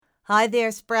Hi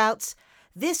there, Sprouts.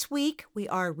 This week, we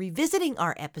are revisiting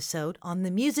our episode on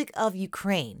the music of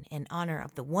Ukraine in honor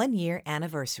of the one-year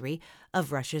anniversary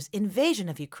of Russia's invasion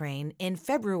of Ukraine in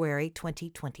February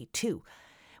 2022.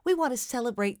 We want to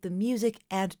celebrate the music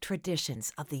and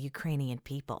traditions of the Ukrainian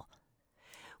people.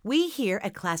 We here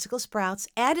at Classical Sprouts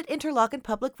and at Interlochen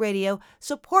Public Radio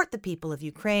support the people of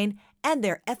Ukraine and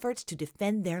their efforts to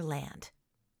defend their land.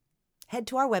 Head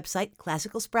to our website,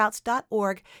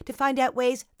 classicalsprouts.org, to find out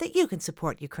ways that you can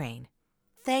support Ukraine.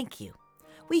 Thank you.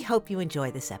 We hope you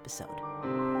enjoy this episode.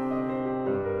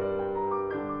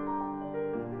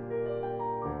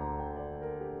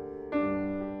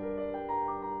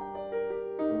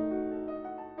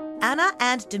 Anna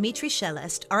and Dmitri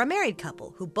Shelest are a married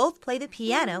couple who both play the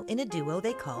piano in a duo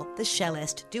they call the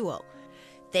Shelest Duo.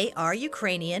 They are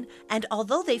Ukrainian, and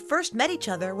although they first met each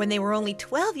other when they were only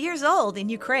 12 years old in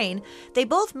Ukraine, they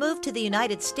both moved to the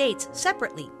United States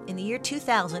separately in the year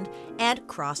 2000 and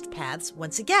crossed paths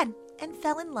once again and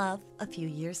fell in love a few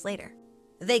years later.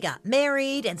 They got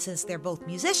married, and since they're both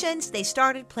musicians, they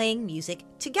started playing music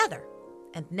together.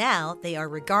 And now they are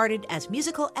regarded as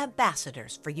musical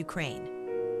ambassadors for Ukraine.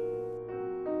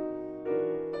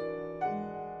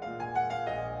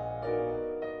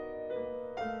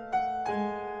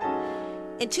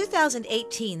 In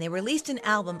 2018, they released an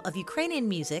album of Ukrainian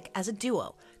music as a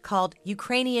duo called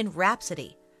Ukrainian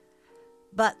Rhapsody.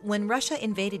 But when Russia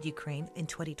invaded Ukraine in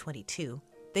 2022,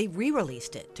 they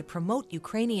re-released it to promote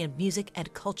Ukrainian music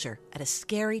and culture at a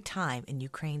scary time in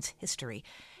Ukraine's history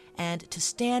and to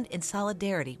stand in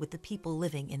solidarity with the people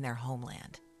living in their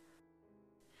homeland.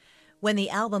 When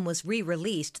the album was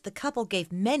re-released, the couple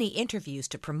gave many interviews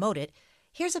to promote it.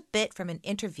 Here's a bit from an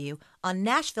interview on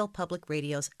Nashville Public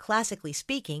Radio's Classically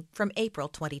Speaking from April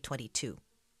 2022.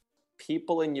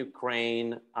 People in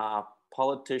Ukraine,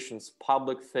 politicians,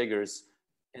 public figures,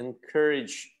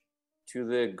 encourage to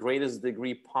the greatest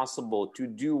degree possible to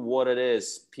do what it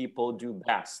is people do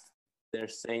best. They're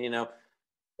saying,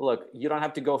 look, you don't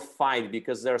have to go fight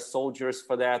because there are soldiers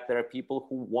for that. There are people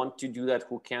who want to do that,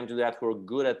 who can do that, who are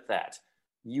good at that.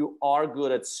 You are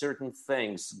good at certain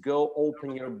things. Go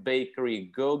open your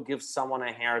bakery. Go give someone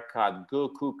a haircut. Go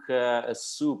cook a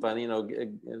soup and,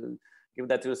 give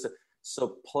that to us.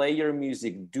 So play your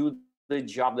music. Do the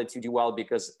job that you do well,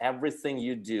 because everything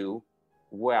you do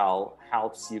well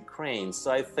helps Ukraine. So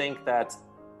I think that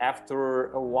after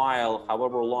a while,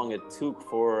 however long it took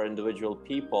for individual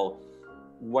people,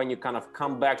 when you kind of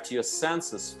come back to your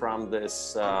senses from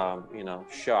this,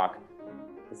 shock,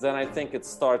 then I think it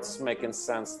starts making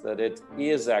sense that it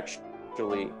is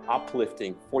actually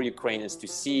uplifting for Ukrainians to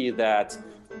see that,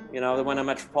 when a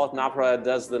Metropolitan Opera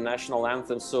does the national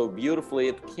anthem so beautifully,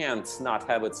 it can't not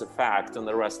have its effect on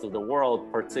the rest of the world,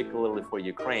 particularly for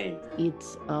Ukraine. It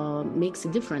makes a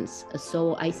difference.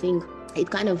 So I think it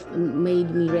kind of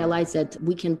made me realize that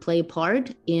we can play a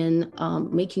part in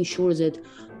making sure that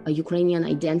a Ukrainian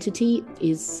identity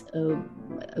is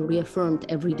reaffirmed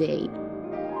every day.